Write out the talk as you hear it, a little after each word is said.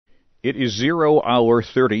It is 0 hour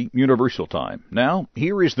 30 Universal Time. Now,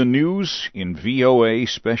 here is the news in VOA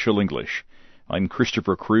Special English. I'm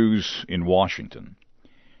Christopher Cruz in Washington.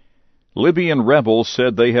 Libyan rebels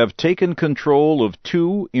said they have taken control of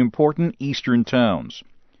two important eastern towns.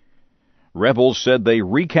 Rebels said they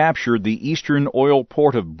recaptured the eastern oil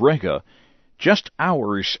port of Brega just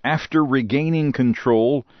hours after regaining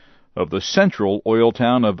control of the central oil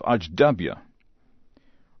town of Ajdabia.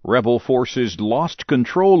 Rebel forces lost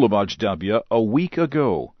control of Ajdabia a week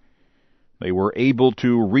ago. They were able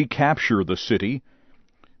to recapture the city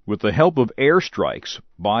with the help of airstrikes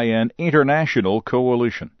by an international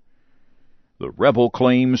coalition. The rebel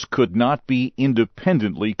claims could not be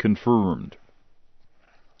independently confirmed.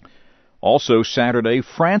 Also Saturday,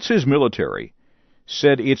 France's military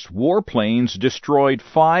said its warplanes destroyed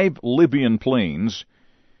 5 Libyan planes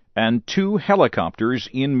and 2 helicopters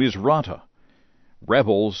in Misrata.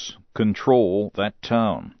 Rebels control that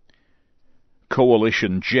town.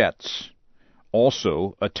 Coalition jets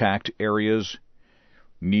also attacked areas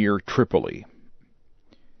near Tripoli.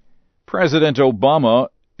 President Obama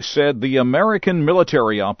said the American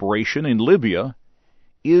military operation in Libya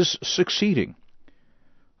is succeeding.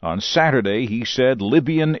 On Saturday, he said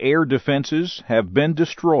Libyan air defenses have been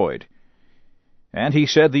destroyed, and he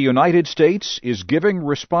said the United States is giving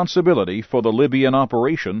responsibility for the Libyan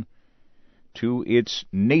operation to its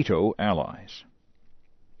NATO allies.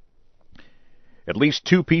 At least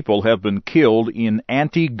 2 people have been killed in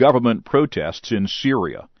anti-government protests in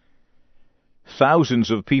Syria.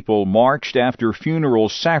 Thousands of people marched after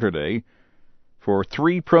funerals Saturday for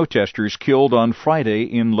 3 protesters killed on Friday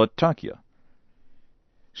in Latakia.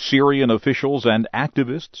 Syrian officials and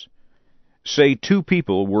activists say 2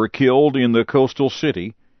 people were killed in the coastal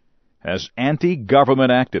city as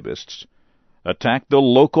anti-government activists attacked the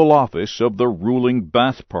local office of the ruling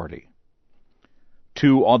Ba'ath Party.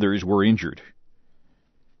 2 others were injured.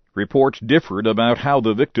 Reports differed about how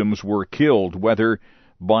the victims were killed, whether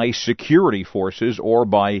by security forces or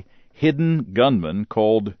by hidden gunmen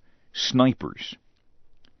called snipers.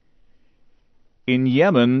 In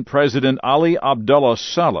Yemen, President Ali Abdullah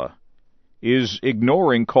Saleh is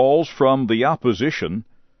ignoring calls from the opposition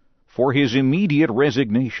for his immediate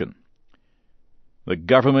resignation. The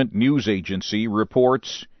government news agency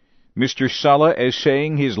reports Mr. Saleh as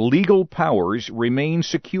saying his legal powers remain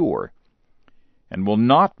secure and will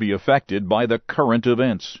not be affected by the current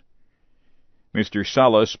events. Mr.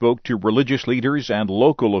 Saleh spoke to religious leaders and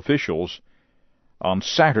local officials on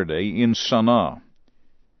Saturday in Sana'a.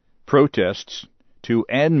 Protests to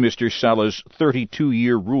end Mr. Saleh's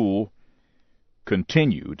 32-year rule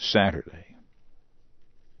continued Saturday.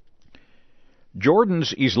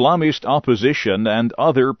 Jordan's Islamist opposition and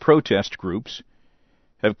other protest groups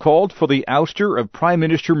have called for the ouster of Prime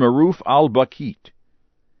Minister Maruf al-Bakit.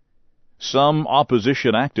 Some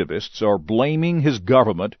opposition activists are blaming his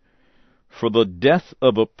government for the death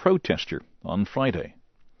of a protester on Friday.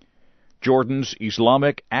 Jordan's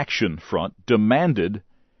Islamic Action Front demanded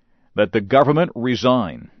that the government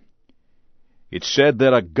resign. It said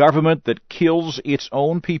that a government that kills its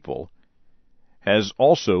own people has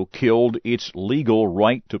also killed its legal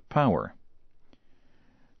right to power.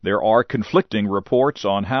 There are conflicting reports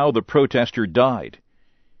on how the protester died.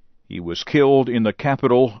 He was killed in the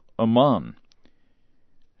capital, Amman.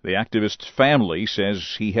 The activist's family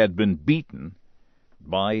says he had been beaten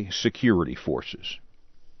by security forces.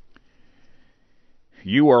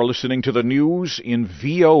 You are listening to the news in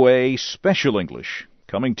VOA Special English,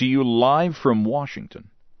 coming to you live from Washington.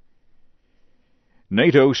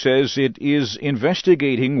 NATO says it is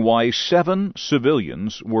investigating why 7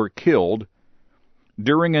 civilians were killed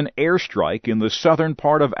during an airstrike in the southern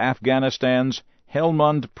part of Afghanistan's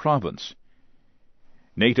Helmand province.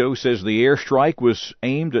 NATO says the airstrike was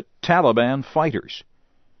aimed at Taliban fighters.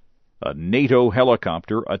 A NATO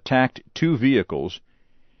helicopter attacked 2 vehicles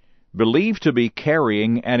believed to be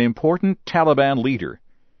carrying an important Taliban leader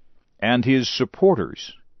and his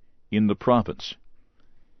supporters in the province.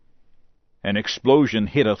 An explosion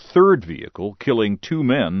hit a 3rd vehicle, killing 2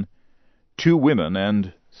 men, 2 women,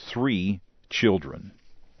 and 3 children.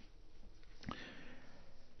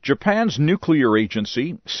 Japan's nuclear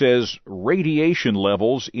agency says radiation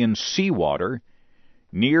levels in seawater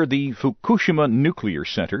near the Fukushima Nuclear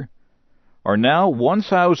Center are now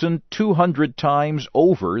 1,200 times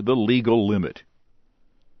over the legal limit.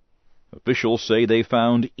 Officials say they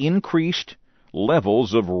found increased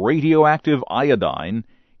levels of radioactive iodine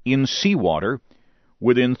in seawater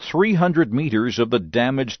within 300 meters of the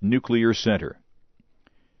damaged nuclear center.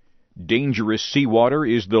 Dangerous seawater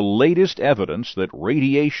is the latest evidence that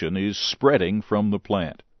radiation is spreading from the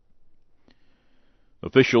plant.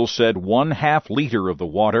 Officials said 1/2 liter of the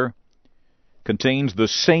water contains the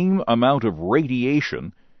same amount of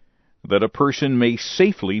radiation that a person may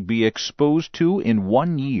safely be exposed to in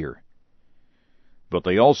 1 year. But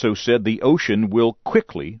they also said the ocean will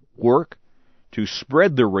quickly work to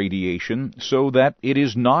spread the radiation so that it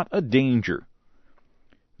is not a danger.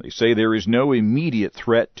 They say there is no immediate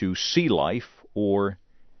threat to sea life or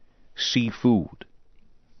seafood.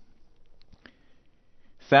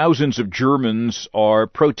 Thousands of Germans are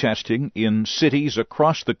protesting in cities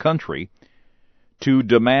across the country to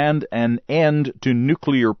demand an end to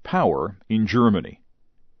nuclear power in Germany.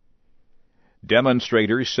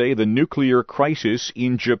 Demonstrators say the nuclear crisis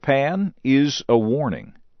in Japan is a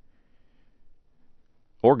warning.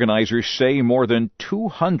 Organizers say more than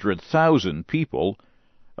 200,000 people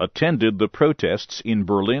attended the protests in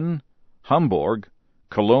Berlin, Hamburg,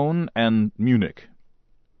 Cologne, and Munich.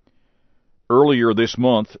 Earlier this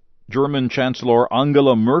month, German Chancellor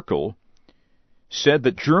Angela Merkel said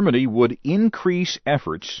that Germany would increase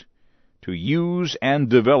efforts to use and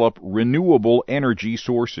develop renewable energy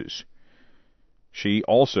sources. She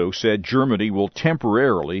also said Germany will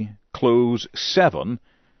temporarily close 7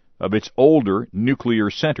 of its older nuclear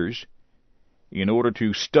centers in order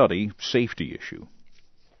to study safety issue.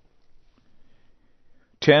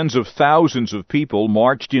 Tens of thousands of people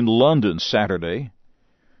marched in London Saturday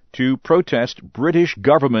to protest British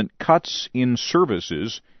government cuts in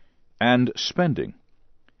services and spending.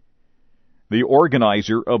 The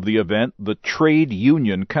organizer of the event, the Trade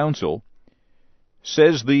Union Council,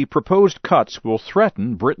 says the proposed cuts will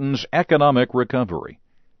threaten Britain's economic recovery.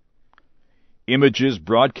 Images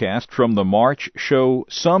broadcast from the march show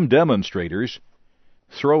some demonstrators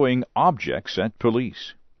throwing objects at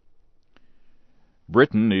police.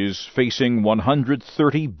 Britain is facing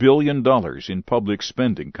 $130 billion in public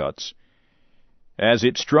spending cuts as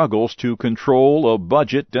it struggles to control a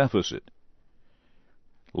budget deficit.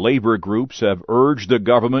 Labor groups have urged the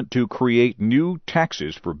government to create new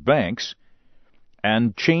taxes for banks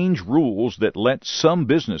and change rules that let some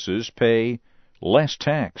businesses pay less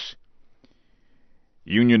tax.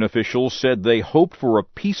 Union officials said they hoped for a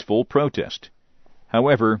peaceful protest.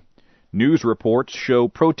 However, news reports show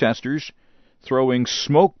protesters throwing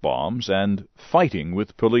smoke bombs and fighting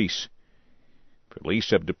with police.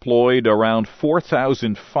 Police have deployed around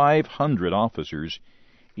 4,500 officers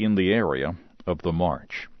in the area of the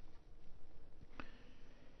march.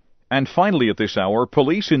 And finally at this hour,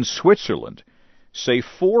 police in Switzerland say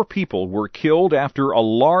 4 people were killed after a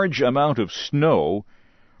large amount of snow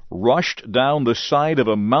rushed down the side of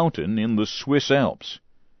a mountain in the Swiss Alps.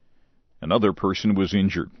 Another person was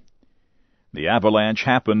injured. The avalanche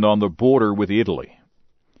happened on the border with Italy.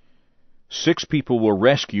 6 people were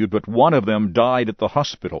rescued, but one of them died at the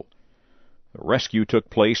hospital. The rescue took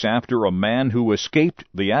place after a man who escaped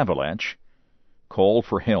the avalanche called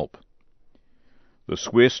for help. The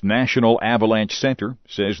Swiss National Avalanche Center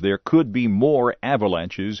says there could be more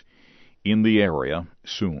avalanches in the area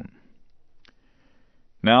soon.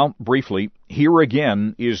 Now, briefly, here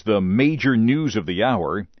again is the major news of the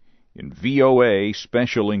hour in VOA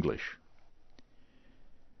Special English.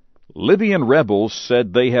 Libyan rebels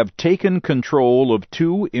said they have taken control of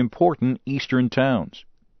 2 important eastern towns.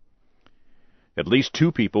 At least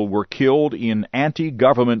 2 people were killed in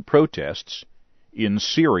anti-government protests in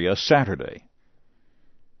Syria Saturday.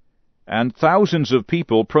 And thousands of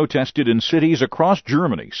people protested in cities across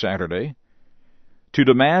Germany Saturday to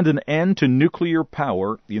demand an end to nuclear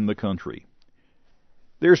power in the country.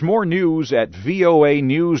 There's more news at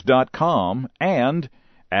voanews.com and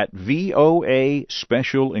at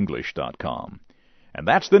voaspecialenglish.com. And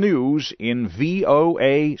that's the news in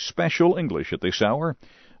VOA Special English at this hour.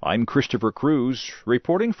 I'm Christopher Cruz,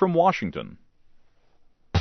 reporting from Washington.